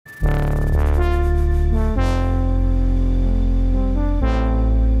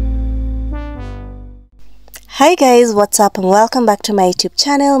Hi guys, what's up and welcome back to my YouTube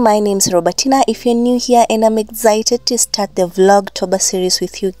channel. My name is Robertinah if you're new here, and I'm excited to start the Vlogtober series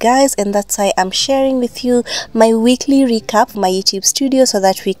with you guys, and that's why I'm sharing with you my weekly recap of my YouTube studio so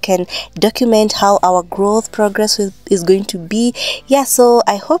that we can document how our growth progress is going to be. Yeah, so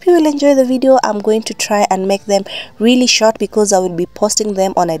I hope you will enjoy the video. I'm going to try and make them really short because I will be posting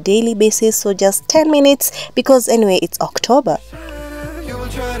them on a daily basis, so just 10 minutes because anyway it's October.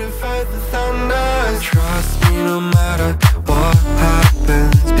 Trust me no matter what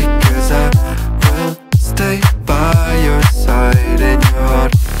happens, because I will stay by your side in your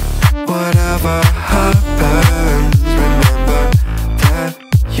heart. Whatever happens, remember that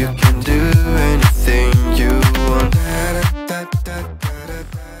you can do anything you want.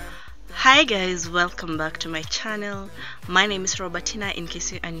 Hi guys, welcome back to my channel. My name is Robertinah. In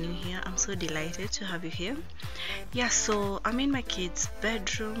case you are new here, I'm so delighted to have you here. Yeah, so I'm in my kids'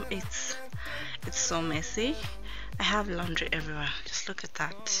 bedroom. It's so messy. I have laundry everywhere. Just look at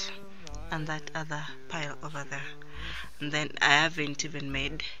that, and that other pile over there, and then I haven't even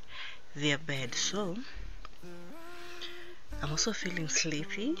made their bed, so I'm also feeling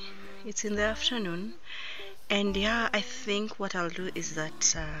sleepy. It's in the afternoon, and yeah, I think what I'll do is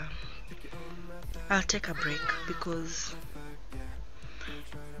that I'll take a break because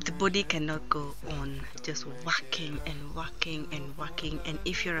the body cannot go on just working and working and working. And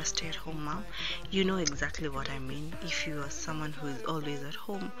if you're a stay-at-home mom, you know exactly what I mean. If you are someone who is always at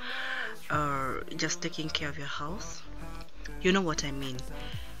home or just taking care of your house, you know what I mean.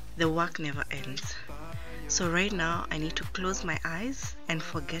 The work never ends. So right now I need to close my eyes and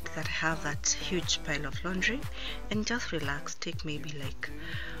forget that I have that huge pile of laundry and just relax. Take maybe like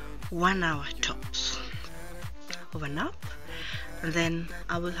 1 hour tops of a nap, and then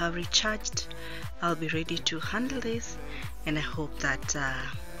I will have recharged. I'll be ready to handle this, and I hope that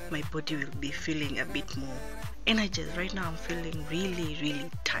my body will be feeling a bit more energized. Right now I'm feeling really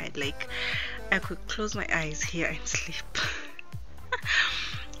tired, like I could close my eyes here and sleep.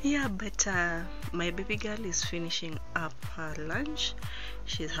 Yeah, but my baby girl is finishing up her lunch.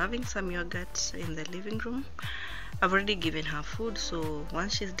 She's having some yogurt in the living room. I've already given her food, so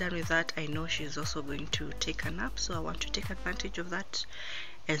once she's done with that, I know she's also going to take a nap, so I want to take advantage of that.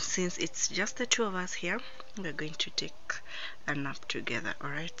 And since it's just the two of us here, we're going to take a nap together.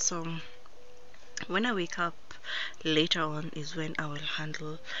 Alright, so when I wake up later on is when I will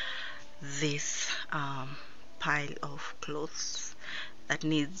handle this pile of clothes that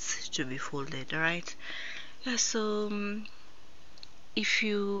needs to be folded. Alright, yeah, so if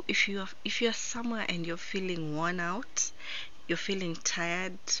you're somewhere and you're feeling worn out, you're feeling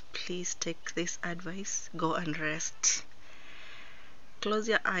tired, please take this advice. Go and rest. Close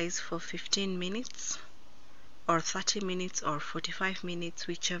your eyes for 15 minutes or 30 minutes or 45 minutes,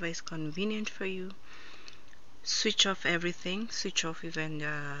 whichever is convenient for you. Switch off everything. Switch off even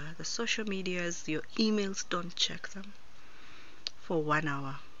the social medias, your emails. Don't check them for 1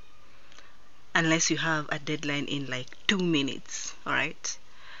 hour unless you have a deadline in like 2 minutes. All right,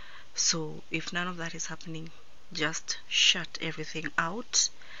 so if none of that is happening, just shut everything out.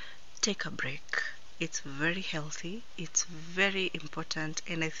 Take a break. It's very healthy, it's very important,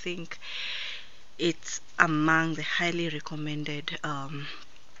 and I think it's among the highly recommended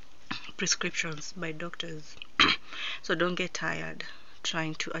prescriptions by doctors. So don't get tired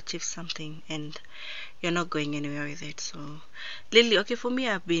trying to achieve something and you're not going anywhere with it. So lately, okay, for me,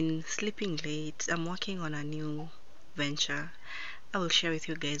 I've been sleeping late. I'm working on a new venture. I will share with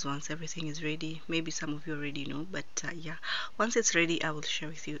you guys once everything is ready. Maybe some of you already know, but yeah, once it's ready I will share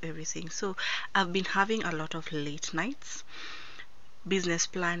with you everything. So I've been having a lot of late nights, business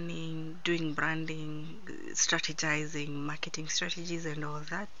planning, doing branding, strategizing, marketing strategies and all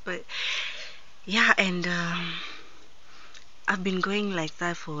that. But yeah, and I've been going like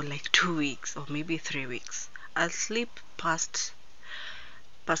that for like 2 weeks or maybe 3 weeks. I'll sleep past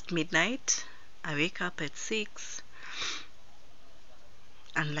midnight. I wake up at 6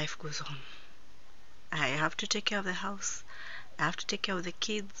 and life goes on. I have to take care of the house. I have to take care of the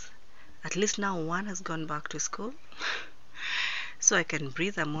kids. At least now one has gone back to school. So I can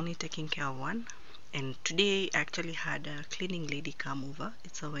breathe. I'm only taking care of one. And today I actually had a cleaning lady come over.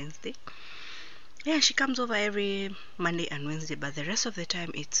 It's a Wednesday. Yeah, she comes over every Monday and Wednesday, but the rest of the time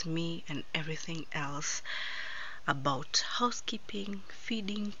it's me and everything else about housekeeping,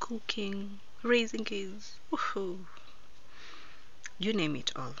 feeding, cooking, raising kids. Woohoo! You name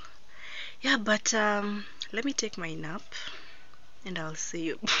it all. Yeah, but let me take my nap and I'll see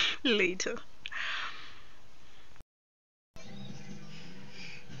you later.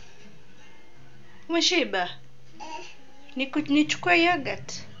 Umeshiba? Nichukue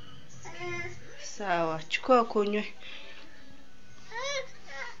yogurt? Sawa, chukua kunywe.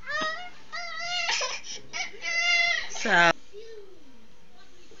 Sawa.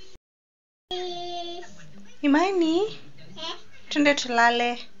 Imani? Twende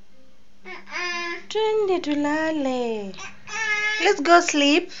tulale. Twende tulale. Let's go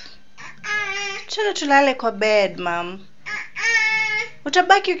sleep. Twende tulale kwa bed, mom.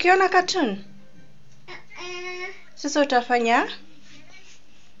 Utabaki ukiona cartoon? Sasa utafanya?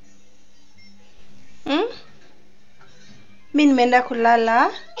 Mimi nimeenda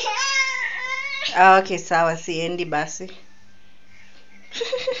kulala. Okay, sawa, siendi basi.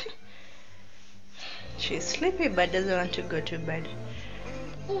 She's sleepy but doesn't want to go to bed.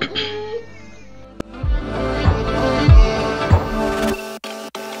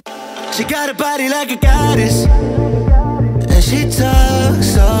 She got a body like a goddess, and she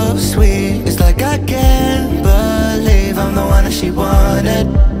talks so sweet. It's like I can't believe I'm the one that she wanted.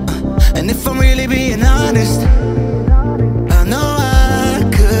 And if I'm really being honest, I know I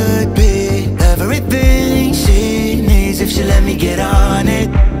could be everything she needs if she let me get on it.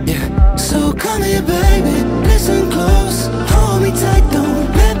 Yeah. So come here, baby, listen close, hold me tight, don't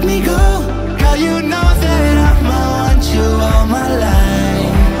let me go. Girl, you know that I'ma want you all my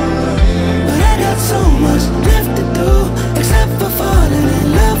life, but I got so much left to do, except for falling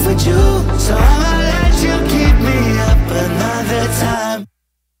in love with you. So I'ma let you keep me up another time,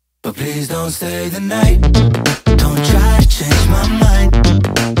 but please don't stay the night. Don't try to change my mind,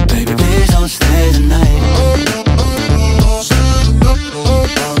 baby, please don't stay the night.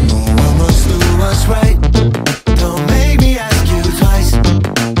 Almost do what's right, don't make me ask you twice.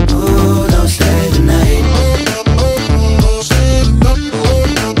 Ooh, don't stay the night.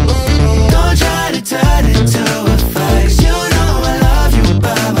 Don't try to turn it to a fight. You know I love you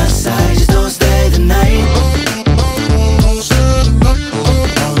by my side, just don't stay the night.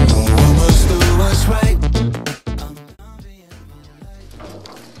 Almost do what's right.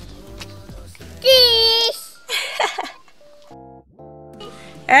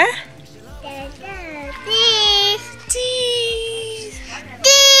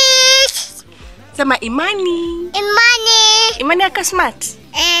 Sama Imani. Imani aka smart.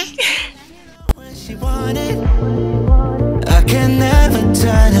 When she wanted, I can never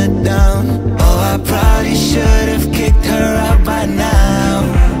turn her down. Oh, I probably should have kicked her out by now,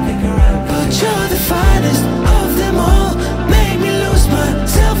 but you're the finest of them all. Make me lose my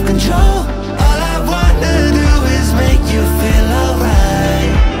self-control. All I wanna do is make you feel alright.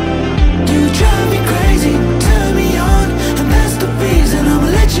 You drive me crazy, turn me on, and that's the reason I'ma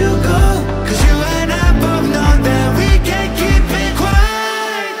let you go. Cause you and I both know that we can't keep it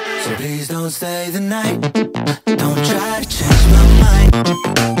quiet. So please don't stay the night, don't try to change my mind.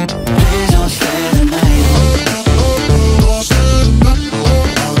 Please don't stay the night.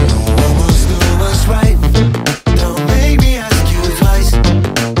 Almost do what's right, don't make me ask you twice.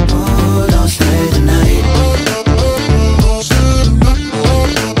 Oh, don't stay the night.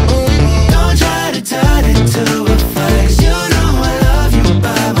 Don't try to turn it to a fight. You know I love you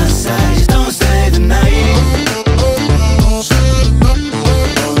by my side, just don't stay the night.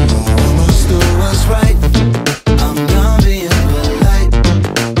 Almost do what's right, I'm done being polite.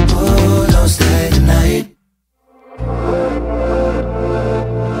 Oh, don't stay the night.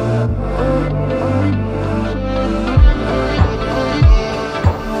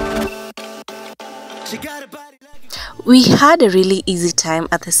 She got a body like We had a really easy time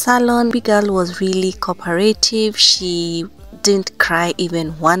at the salon. Big girl was really cooperative. She didn't cry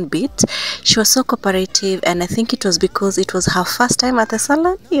even one bit. She was so cooperative, and I think it was because it was her first time at the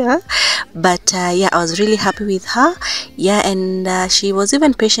salon. But yeah, I was really happy with her. And she was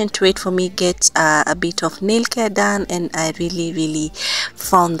even patient to wait for me get a bit of nail care done, and I really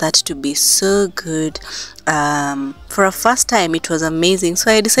found that to be so good. For a first time, it was amazing.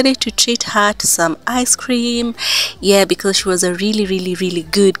 So I decided to treat her to some ice cream, because she was a really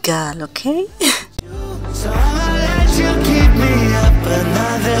good girl. Okay. So I'ma let you keep me up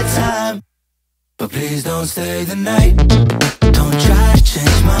another time, but please don't stay the night. Don't try to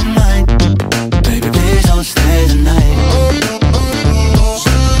change my mind, baby, please don't stay the night.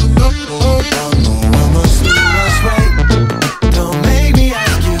 Almost do what's right, don't make me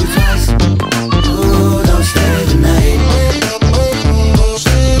ask you twice. Ooh, don't stay the night.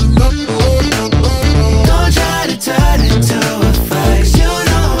 Don't try to turn it to a fight. You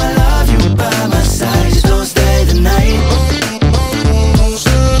know I love you by my side, just don't stay the night.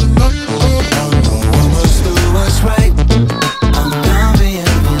 Almost do what's right, I'm done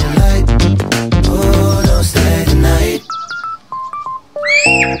being polite. Oh, don't stay the night.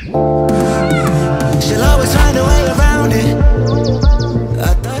 She'll always find a way around it.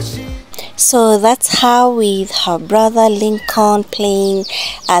 I thought she So that's how with her brother Lincoln playing.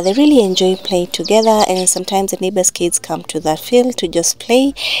 They really enjoy playing together, and sometimes the neighbors' kids come to that field to just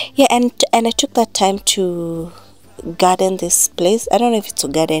play. Yeah, and I took that time to garden this place. I don't know if it's a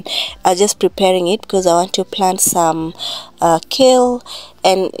garden. I'm just preparing it because I want to plant some kale,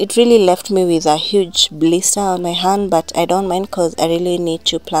 and it really left me with a huge blister on my hand, but I don't mind because I really need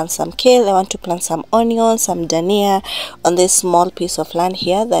to plant some kale. I want to plant some onions, some dania on this small piece of land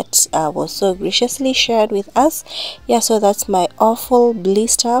here that was so graciously shared with us. Yeah, so that's my awful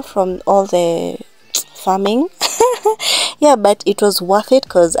blister from all the farming. Yeah, but it was worth it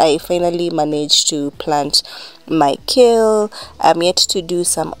because I finally managed to plant my kale. I'm yet to do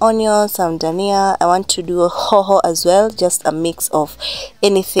some onions, some dania. I want to do a hoho as well, just a mix of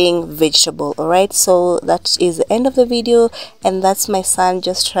anything vegetable. All right, so that is the end of the video, and that's my son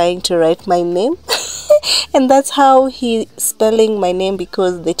just trying to write my name. And that's how he spelling my name,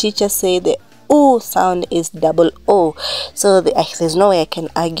 because the teacher said the O sound is double O, so there's no way I can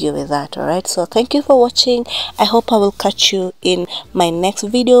argue with that. All right, so thank you for watching. I hope I will catch you in my next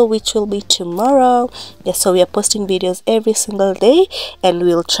video, which will be tomorrow. Yeah, so we are posting videos every single day, and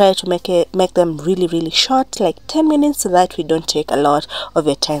we'll try to make them really short, like 10 minutes, so that we don't take a lot of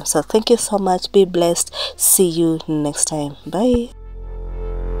your time. So thank you so much. Be blessed. See you next time. Bye.